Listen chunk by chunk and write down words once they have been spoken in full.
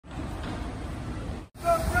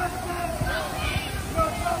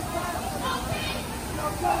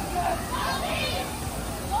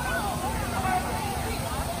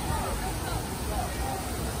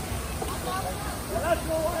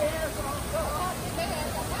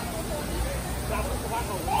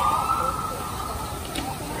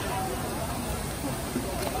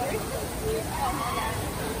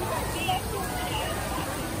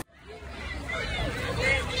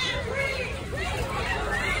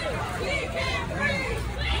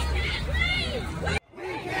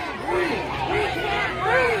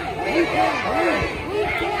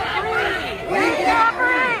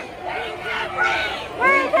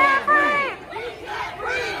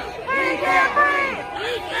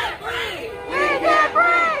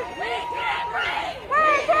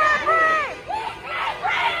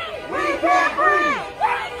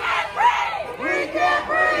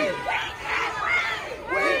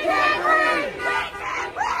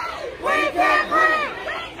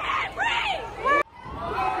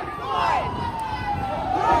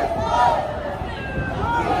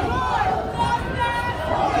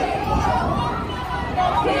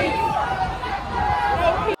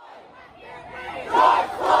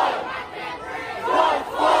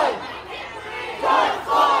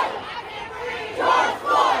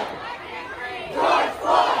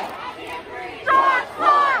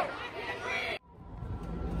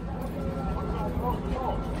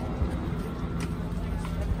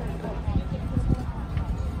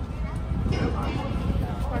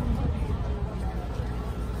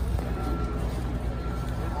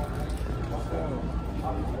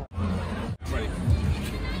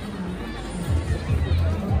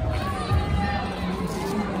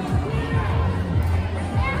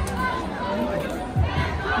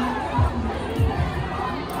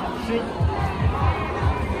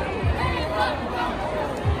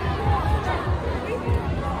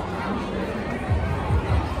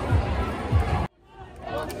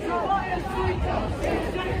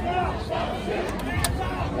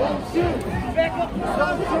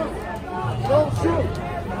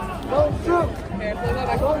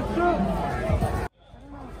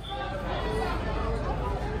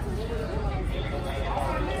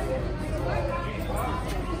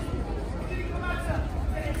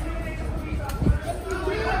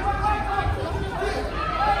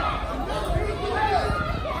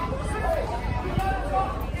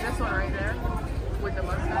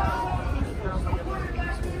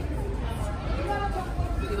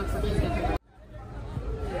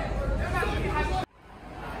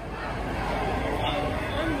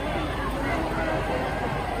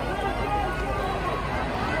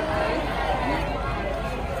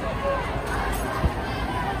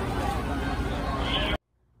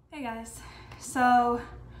Hey guys, so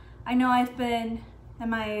I know I've been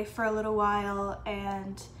MIA for a little while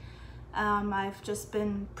and I've just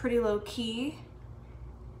been pretty low-key,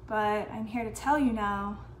 but I'm here to tell you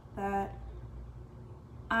now that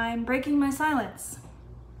I'm breaking my silence.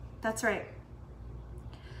 That's right.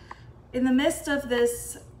 In the midst of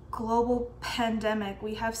this global pandemic,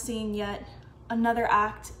 we have seen yet another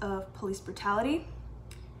act of police brutality.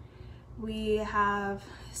 We have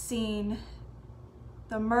seen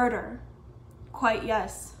the murder, quite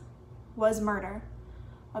yes, was murder,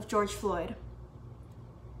 of George Floyd.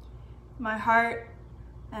 My heart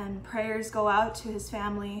and prayers go out to his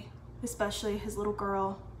family, especially his little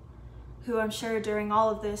girl, who I'm sure during all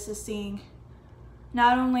of this is seeing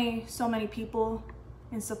not only so many people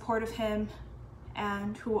in support of him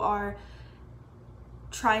and who are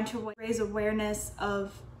trying to raise awareness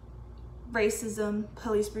of racism,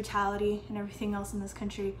 police brutality, and everything else in this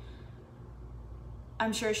country.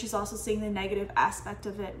 I'm sure she's also seeing the negative aspect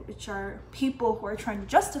of it, which are people who are trying to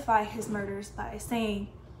justify his murders by saying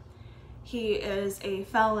he is a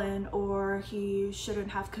felon or he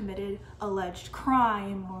shouldn't have committed alleged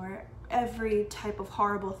crime or every type of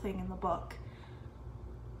horrible thing in the book.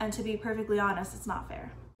 And to be perfectly honest, it's not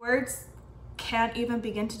fair. Words can't even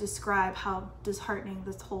begin to describe how disheartening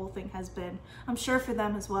this whole thing has been. I'm sure for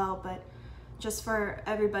them as well, but just for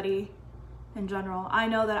everybody in general. I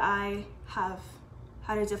know that I have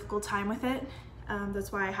had a difficult time with it.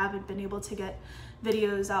 That's why I haven't been able to get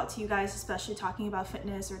videos out to you guys, especially talking about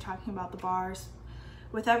fitness or talking about the bars.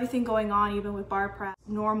 With everything going on, even with bar prep,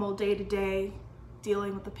 normal day-to-day,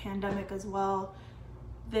 dealing with the pandemic as well,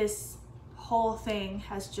 this whole thing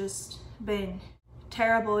has just been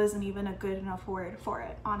terrible. Isn't even a good enough word for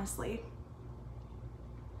it, honestly.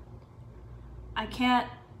 I can't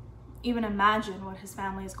even imagine what his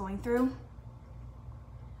family is going through.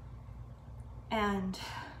 And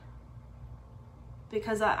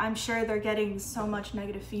because I'm sure they're getting so much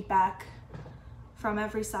negative feedback from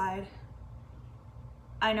every side.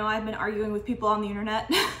 I know I've been arguing with people on the internet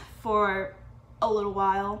for a little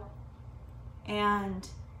while, and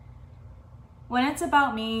when it's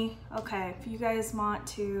about me, okay, if you guys want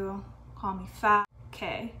to call me fat,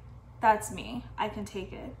 okay, that's me, I can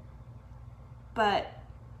take it. But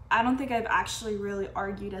I don't think I've actually really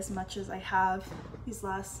argued as much as I have these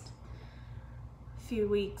last few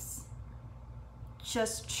weeks,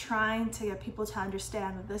 just trying to get people to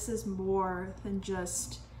understand that this is more than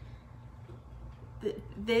just,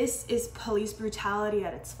 this is police brutality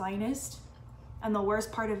at its finest. And the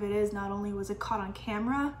worst part of it is, not only was it caught on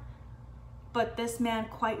camera, but this man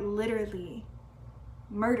quite literally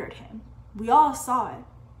murdered him. We all saw it,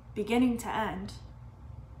 beginning to end.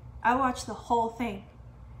 I watched the whole thing.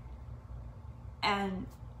 And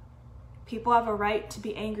people have a right to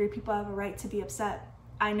be angry. People have a right to be upset.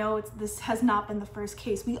 I know this has not been the first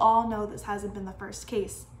case. We all know this hasn't been the first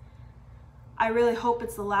case. I really hope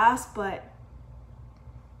it's the last, but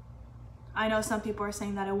I know some people are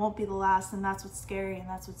saying that it won't be the last, and that's what's scary and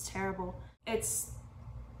that's what's terrible. It's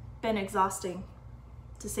been exhausting,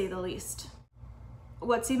 to say the least.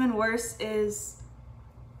 What's even worse is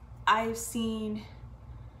I've seen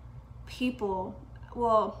people,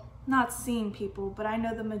 well, not seen people, but I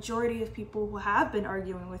know the majority of people who have been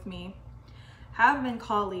arguing with me have been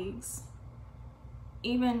colleagues,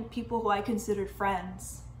 even people who I considered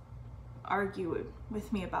friends, argue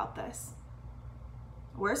with me about this.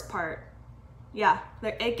 Worst part, yeah,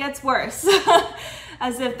 it gets worse.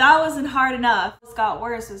 As if that wasn't hard enough. What got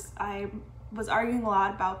worse was I was arguing a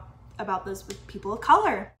lot about this with people of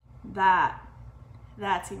color.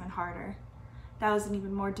 That's even harder. That was an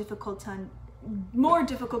even more difficult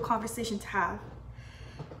conversation to have,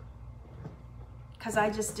 because I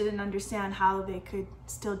just didn't understand how they could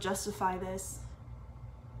still justify this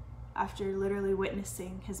after literally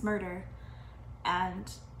witnessing his murder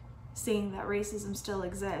and seeing that racism still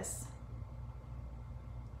exists.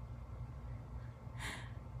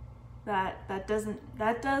 That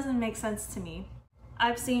doesn't make sense to me.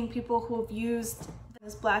 I've seen people who've used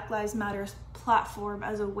this Black Lives Matter platform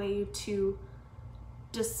as a way to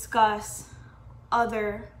discuss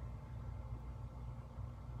other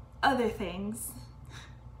things,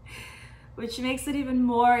 which makes it even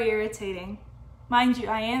more irritating. Mind you,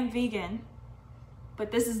 I am vegan, but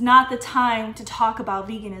this is not the time to talk about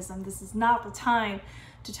veganism. This is not the time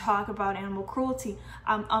to talk about animal cruelty.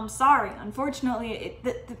 I'm sorry, unfortunately,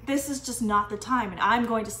 this is just not the time, and I'm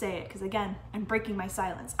going to say it, because again, I'm breaking my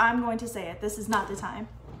silence. I'm going to say it, this is not the time.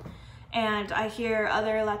 And I hear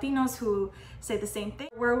other Latinos who say the same thing.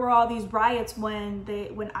 Where were all these riots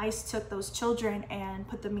when ICE took those children and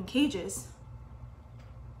put them in cages?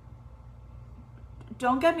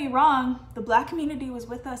 Don't get me wrong, the Black community was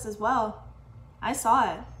with us as well. I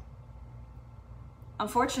saw it.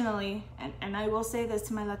 Unfortunately, and I will say this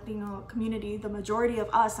to my Latino community, the majority of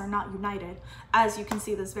us are not united. As you can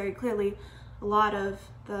see this very clearly, a lot of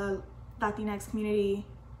the Latinx community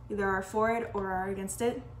either are for it or are against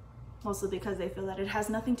it, mostly because they feel that it has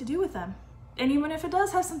nothing to do with them. And even if it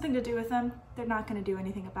does have something to do with them, they're not going to do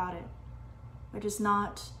anything about it. They're just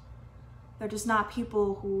not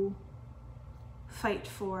people who fight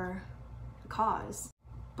for the cause.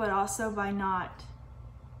 But also by not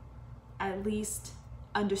at least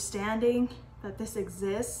understanding that this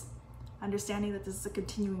exists, understanding that this is a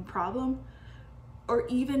continuing problem, or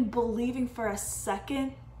even believing for a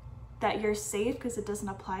second that you're safe because it doesn't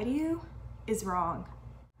apply to you, is wrong.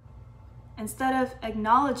 Instead of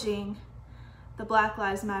acknowledging the Black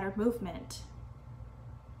Lives Matter movement,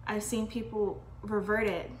 I've seen people revert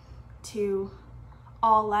it to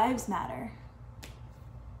all lives matter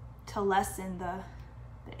to lessen the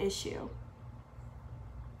issue.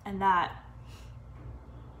 And that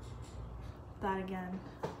again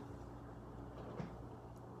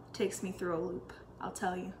takes me through a loop, I'll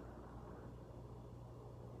tell you.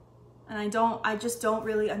 And I just don't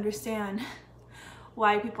really understand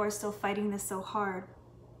why people are still fighting this so hard.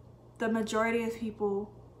 The majority of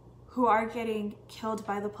people who are getting killed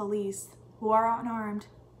by the police, who are unarmed,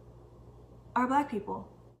 are Black people.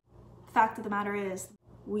 The fact of the matter is,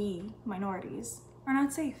 we, minorities, are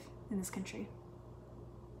not safe in this country.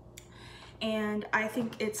 And I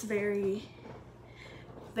think it's very,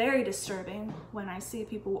 very disturbing when I see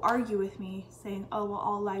people argue with me saying, oh, well,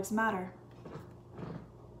 all lives matter.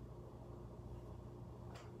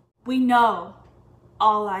 We know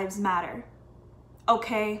all lives matter.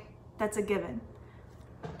 Okay, that's a given.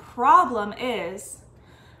 Problem is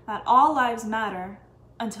that all lives matter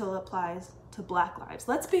until it applies to Black lives.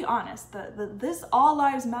 Let's be honest, this all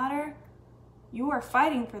lives matter, you are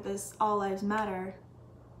fighting for this all lives matter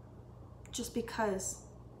just because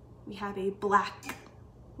we have a Black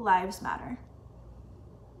Lives Matter.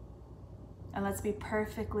 And let's be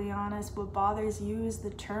perfectly honest, what bothers you is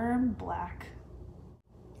the term Black.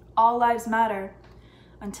 All lives matter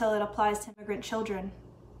until it applies to immigrant children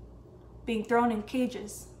being thrown in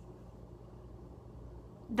cages.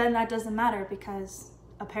 Then that doesn't matter because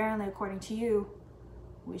apparently, according to you,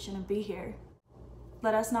 we shouldn't be here.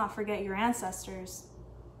 Let us not forget your ancestors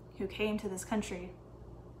who came to this country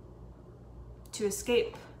to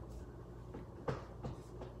escape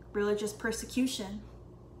religious persecution,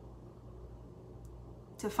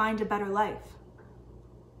 to find a better life,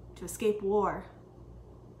 to escape war.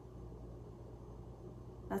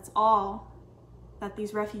 That's all that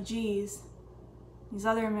these refugees, these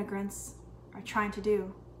other immigrants are trying to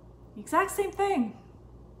do. The exact same thing.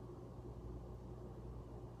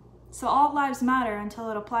 So all lives matter until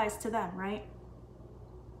it applies to them, right?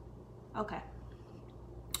 Okay.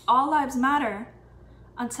 All lives matter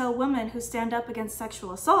until women who stand up against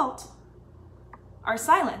sexual assault are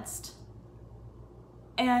silenced.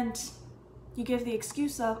 And you give the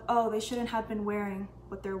excuse of, oh, they shouldn't have been wearing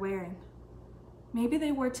what they're wearing. Maybe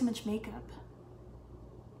they wore too much makeup.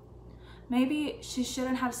 Maybe she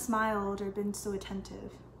shouldn't have smiled or been so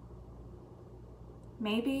attentive.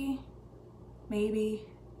 Maybe.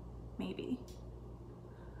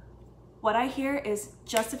 What I hear is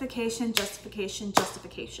justification.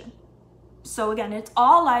 So again, it's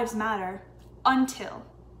all lives matter until.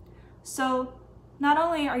 So not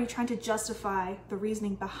only are you trying to justify the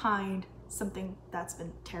reasoning behind something that's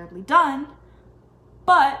been terribly done,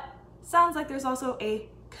 but sounds like there's also a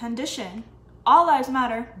condition. All lives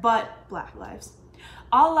matter, but Black lives.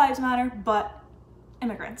 All lives matter, but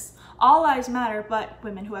immigrants. All lives matter, but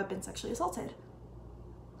women who have been sexually assaulted.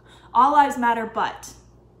 All lives matter, but.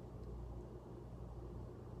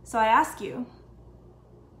 So I ask you,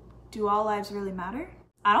 do all lives really matter?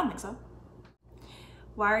 I don't think so.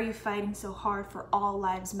 Why are you fighting so hard for all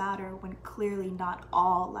lives matter when clearly not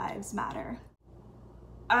all lives matter?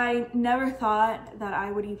 I never thought that I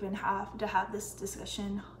would even have to have this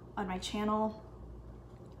discussion on my channel.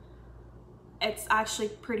 It's actually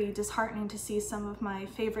pretty disheartening to see some of my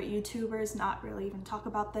favorite YouTubers not really even talk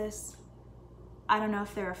about this. I don't know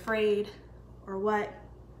if they're afraid or what.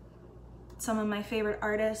 Some of my favorite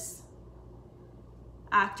artists,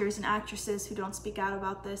 actors and actresses who don't speak out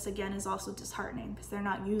about this, again, is also disheartening because they're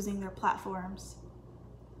not using their platforms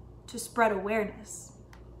to spread awareness.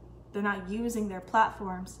 They're not using their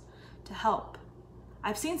platforms to help.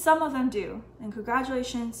 I've seen some of them do, and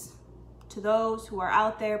congratulations to those who are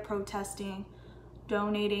out there protesting,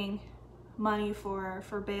 donating money for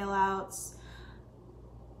bailouts,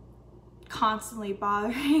 constantly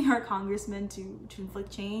bothering our congressmen to inflict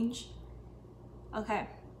change. Okay.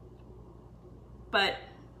 But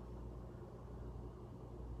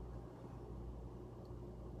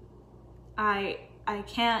I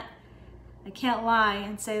can't lie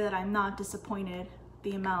and say that I'm not disappointed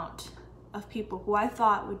the amount of people who I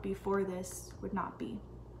thought would be for this would not be.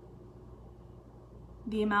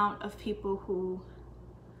 The amount of people who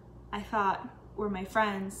I thought were my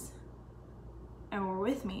friends and were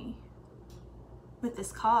with me with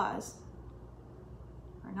this cause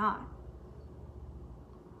are not.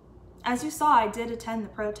 As you saw, I did attend the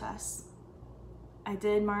protests. I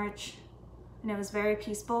did march, and it was very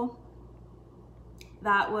peaceful.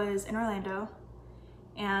 That was in Orlando,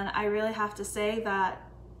 and I really have to say that,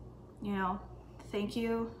 you know, thank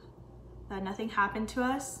you that nothing happened to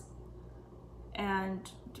us, and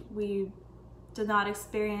we did not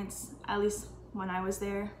experience, at least when I was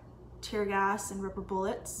there, tear gas and rubber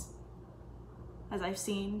bullets, as I've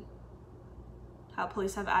seen how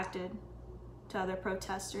police have acted to other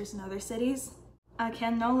protesters in other cities. I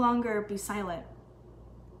can no longer be silent.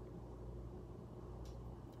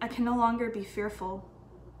 I can no longer be fearful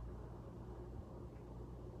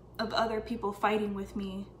of other people fighting with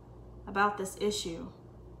me about this issue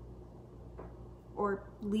or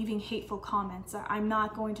leaving hateful comments. I'm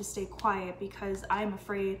not going to stay quiet because I'm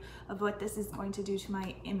afraid of what this is going to do to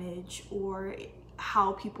my image or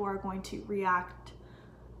how people are going to react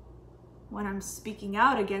when I'm speaking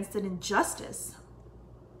out against an injustice.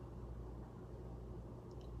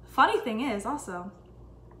 Funny thing is also,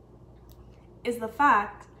 is the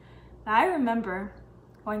fact that I remember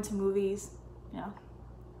going to movies, you know,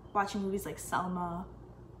 watching movies like Selma,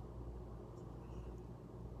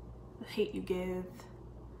 The Hate You Give,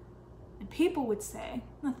 and people would say,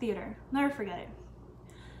 in the theater, never forget it,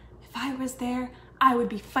 if I was there, I would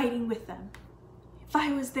be fighting with them. If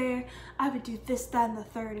I was there, I would do this, that, and the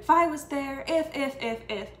third. If I was there,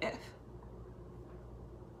 if.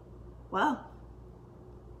 Well,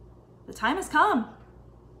 the time has come.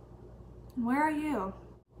 And where are you?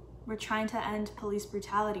 We're trying to end police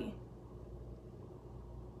brutality.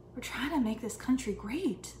 We're trying to make this country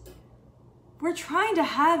great. We're trying to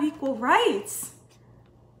have equal rights.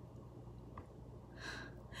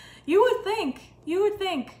 You would think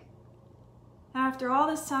that after all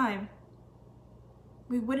this time,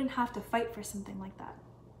 we wouldn't have to fight for something like that.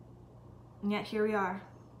 And yet here we are.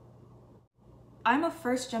 I'm a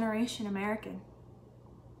first-generation American.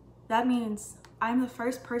 That means I'm the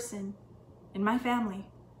first person in my family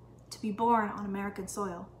to be born on American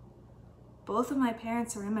soil. Both of my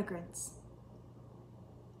parents are immigrants.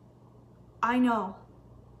 I know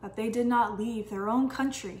that they did not leave their own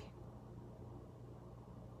country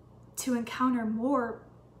to encounter more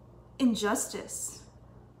injustice,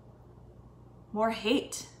 more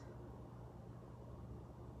hate.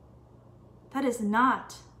 That is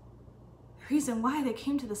not the reason why they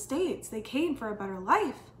came to the States. They came for a better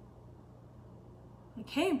life. They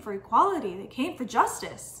came for equality. They came for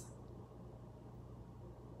justice.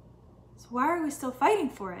 So why are we still fighting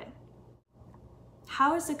for it?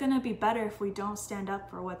 How is it going to be better if we don't stand up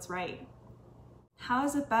for what's right? How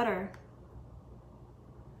is it better?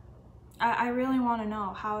 I really want to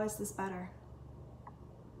know, how is this better?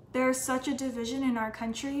 There's such a division in our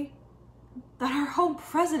country that our home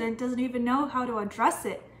president doesn't even know how to address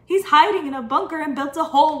it. He's hiding in a bunker and built a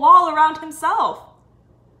whole wall around himself.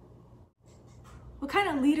 What kind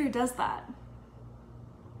of leader does that?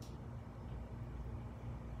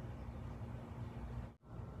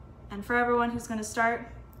 And for everyone who's going to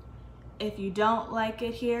start, if you don't like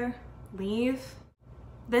it here, leave.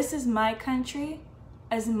 This is my country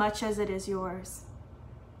as much as it is yours.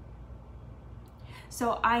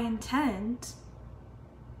 So I intend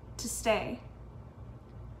to stay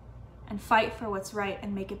and fight for what's right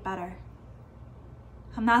and make it better.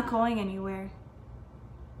 I'm not going anywhere.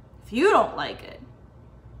 If you don't like it,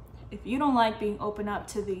 if you don't like being open up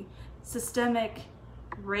to the systemic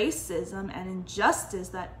racism and injustice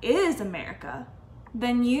that is America,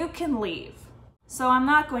 then you can leave. So I'm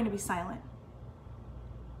not going to be silent.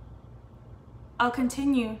 I'll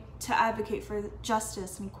continue to advocate for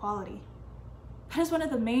justice and equality. That is one of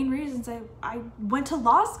the main reasons I went to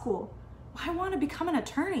law school. I want to become an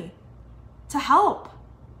attorney, to help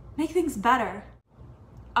make things better.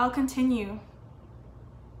 I'll continue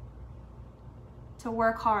to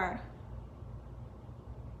work hard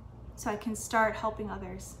so I can start helping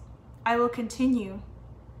others. I will continue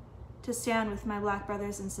to stand with my Black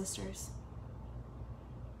brothers and sisters.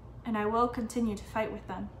 And I will continue to fight with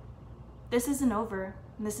them. This isn't over,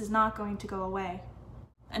 and this is not going to go away.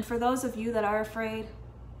 And for those of you that are afraid,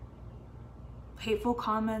 hateful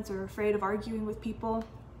comments or afraid of arguing with people,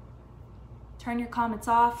 turn your comments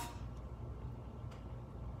off,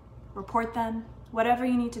 report them, whatever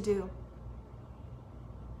you need to do.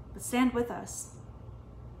 But stand with us.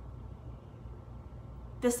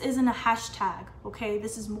 This isn't a hashtag, okay?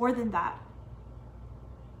 This is more than that.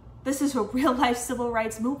 This is a real-life civil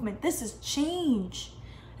rights movement. This is change,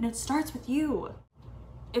 and it starts with you.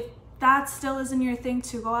 If that still isn't your thing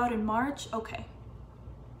to go out and march, okay.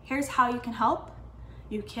 Here's how you can help.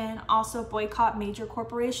 You can also boycott major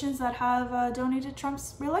corporations that have donated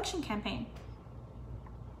Trump's re-election campaign.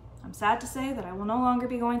 I'm sad to say that I will no longer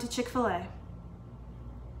be going to Chick-fil-A.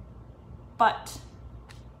 But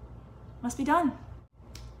must be done.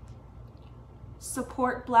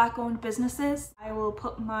 Support Black-owned businesses. I will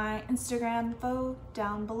put my Instagram info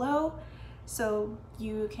down below so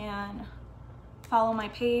you can follow my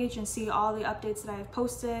page and see all the updates that I have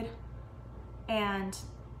posted and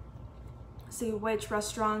see which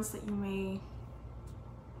restaurants that you may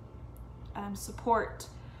support.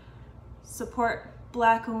 Support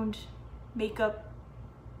Black-owned makeup.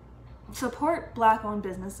 Support Black-owned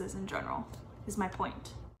businesses in general is my point.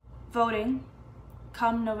 Voting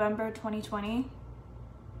come November 2020.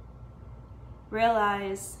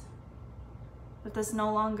 Realize that this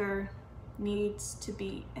no longer needs to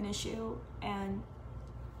be an issue and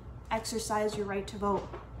exercise your right to vote.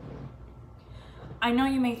 I know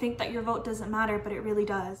you may think that your vote doesn't matter, but it really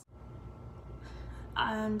does.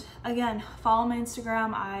 And again, follow my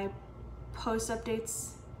Instagram. I post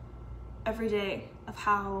updates every day of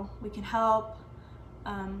how we can help.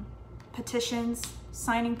 Petitions,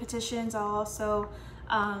 signing petitions. I'll also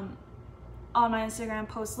on my Instagram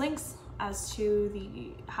post links as to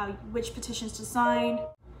which petitions to sign.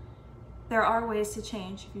 There are ways to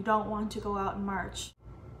change if you don't want to go out and march.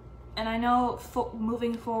 And I know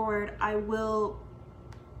moving forward, I will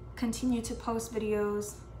continue to post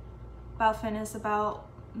videos about fitness, about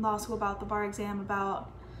law school, about the bar exam,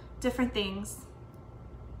 about different things.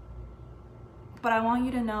 But I want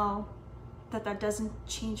you to know that that doesn't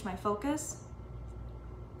change my focus.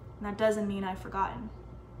 And that doesn't mean I've forgotten.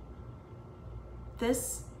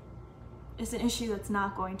 This is an issue that's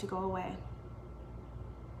not going to go away.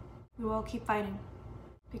 We will keep fighting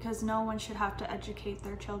because no one should have to educate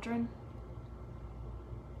their children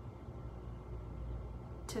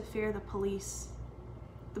to fear the police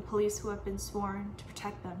who have been sworn to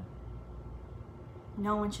protect them.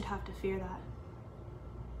 No one should have to fear that.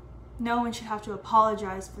 No one should have to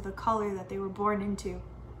apologize for the color that they were born into.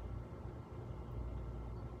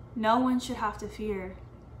 No one should have to fear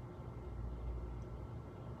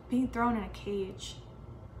being thrown in a cage.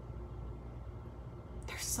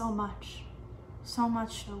 There's so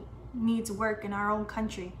much needs work in our own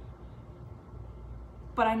country.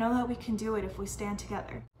 But I know that we can do it if we stand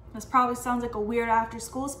together. This probably sounds like a weird after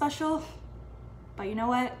school special, but you know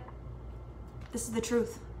what? This is the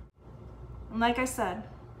truth. And like I said,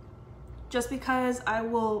 just because I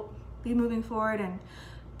will be moving forward and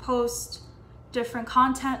post different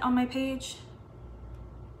content on my page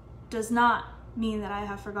does not mean that I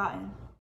have forgotten.